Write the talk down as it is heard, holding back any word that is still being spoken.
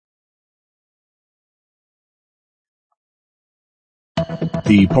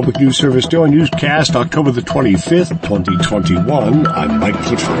The Public News Service Daily Newscast, October the 25th, 2021. I'm Mike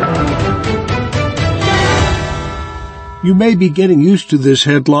Clifford. You may be getting used to this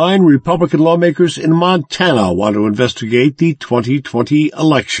headline. Republican lawmakers in Montana want to investigate the 2020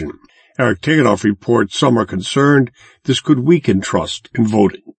 election. Eric Tegenoff reports some are concerned this could weaken trust in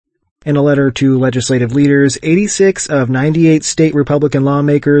voting. In a letter to legislative leaders, 86 of 98 state Republican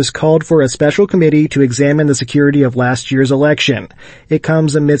lawmakers called for a special committee to examine the security of last year's election. It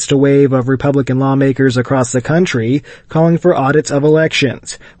comes amidst a wave of Republican lawmakers across the country calling for audits of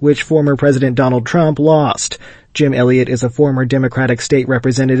elections, which former President Donald Trump lost. Jim Elliott is a former Democratic state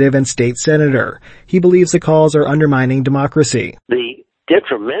representative and state senator. He believes the calls are undermining democracy. The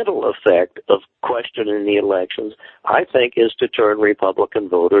detrimental effect of questioning the elections, I think, is to turn Republican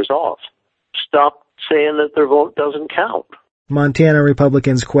voters off. Stop saying that their vote doesn't count. Montana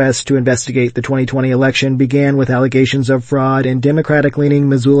Republicans' quest to investigate the 2020 election began with allegations of fraud in Democratic-leaning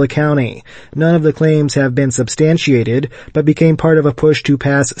Missoula County. None of the claims have been substantiated, but became part of a push to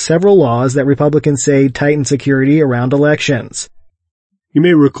pass several laws that Republicans say tighten security around elections. You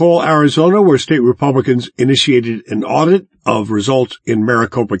may recall Arizona, where state Republicans initiated an audit of results in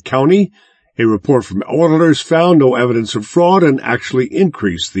Maricopa County. A report from auditors found no evidence of fraud and actually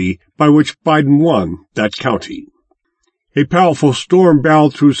increased the by which Biden won that county. A powerful storm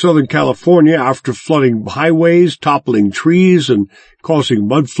barreled through Southern California after flooding highways, toppling trees, and causing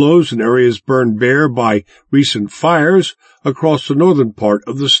mud flows in areas burned bare by recent fires across the northern part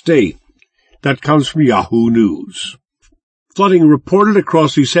of the state. That comes from Yahoo News. Flooding reported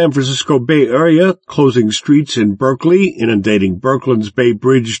across the San Francisco Bay Area, closing streets in Berkeley, inundating Berklin's Bay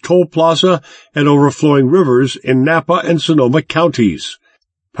Bridge toll plaza, and overflowing rivers in Napa and Sonoma counties.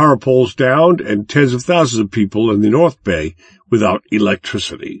 Power poles downed and tens of thousands of people in the North Bay without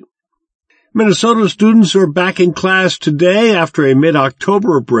electricity. Minnesota students are back in class today after a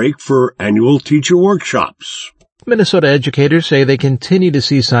mid-October break for annual teacher workshops. Minnesota educators say they continue to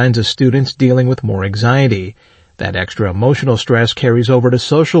see signs of students dealing with more anxiety. That extra emotional stress carries over to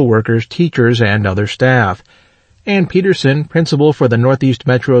social workers, teachers, and other staff. Ann Peterson, principal for the Northeast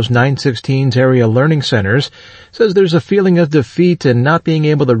Metro's 916s area learning centers, says there's a feeling of defeat in not being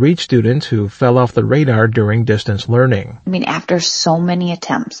able to reach students who fell off the radar during distance learning. I mean, after so many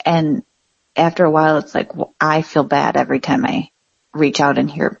attempts, and after a while, it's like, well, I feel bad every time I reach out and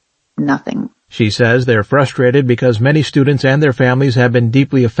hear nothing. She says they're frustrated because many students and their families have been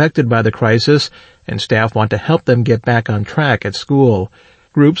deeply affected by the crisis, and staff want to help them get back on track at school.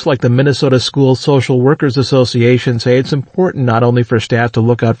 Groups like the Minnesota School Social Workers Association say it's important not only for staff to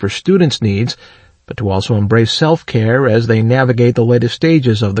look out for students' needs, but to also embrace self-care as they navigate the latest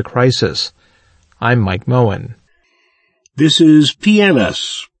stages of the crisis. I'm Mike Moen. This is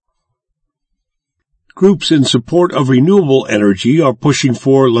PNS. Groups in support of renewable energy are pushing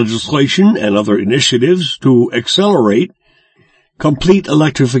for legislation and other initiatives to accelerate complete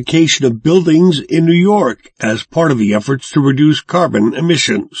electrification of buildings in New York as part of the efforts to reduce carbon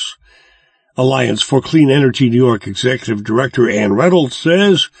emissions. Alliance for Clean Energy New York Executive Director Ann Reynolds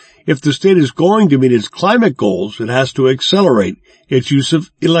says if the state is going to meet its climate goals, it has to accelerate its use of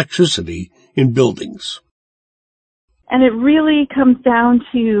electricity in buildings. And it really comes down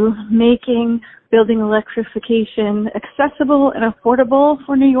to making building electrification accessible and affordable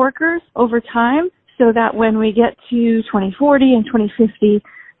for New Yorkers over time, so that when we get to 2040 and 2050,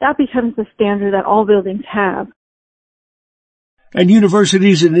 that becomes the standard that all buildings have. And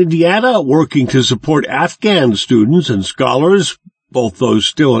universities in Indiana working to support Afghan students and scholars, both those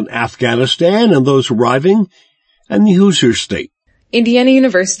still in Afghanistan and those arriving, and the Hoosier State. Indiana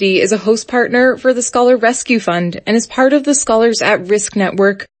University is a host partner for the Scholar Rescue Fund and is part of the Scholars at Risk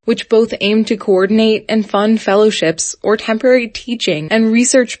Network, which both aim to coordinate and fund fellowships or temporary teaching and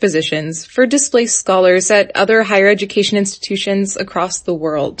research positions for displaced scholars at other higher education institutions across the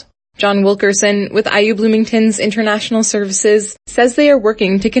world. John Wilkerson with IU Bloomington's International Services says they are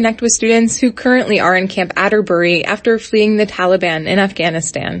working to connect with students who currently are in Camp Atterbury after fleeing the Taliban in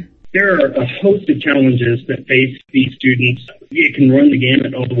Afghanistan. There are a host of challenges that face these students. It can run the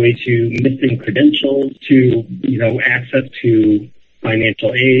gamut all the way to missing credentials, to, access to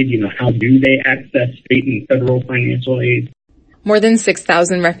financial aid. How do they access state and federal financial aid? More than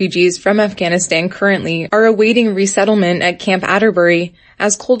 6,000 refugees from Afghanistan currently are awaiting resettlement at Camp Atterbury.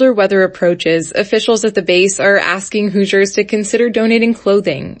 As colder weather approaches, officials at the base are asking Hoosiers to consider donating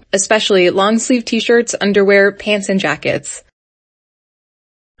clothing, especially long-sleeve t-shirts, underwear, pants, and jackets.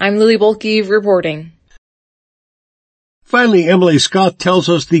 I'm Lily Bolke reporting. Finally, Emily Scott tells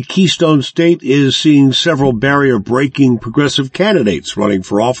us the Keystone State is seeing several barrier-breaking progressive candidates running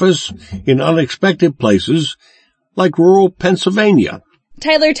for office in unexpected places like rural Pennsylvania.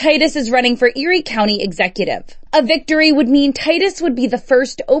 Tyler Titus is running for Erie County Executive. A victory would mean Titus would be the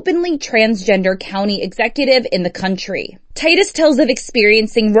first openly transgender county executive in the country. Titus tells of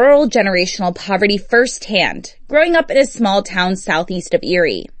experiencing rural generational poverty firsthand, growing up in a small town southeast of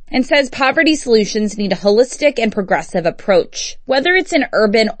Erie, and says poverty solutions need a holistic and progressive approach, whether it's in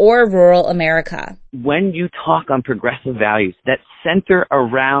urban or rural America. When you talk on progressive values that center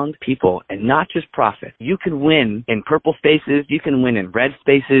around people and not just profit, you can win in purple spaces, you can win in red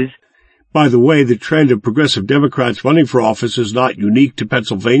spaces. By the way, the trend of progressive Democrats running for office is not unique to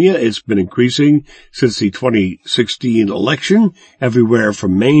Pennsylvania. It's been increasing since the 2016 election, everywhere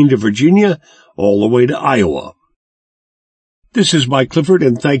from Maine to Virginia, all the way to Iowa. This is Mike Clifford,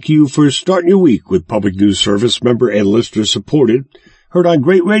 and thank you for starting your week with Public News Service member and listener supported, heard on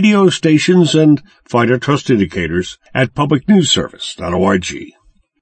great radio stations, and find our trust indicators at publicnewsservice.org.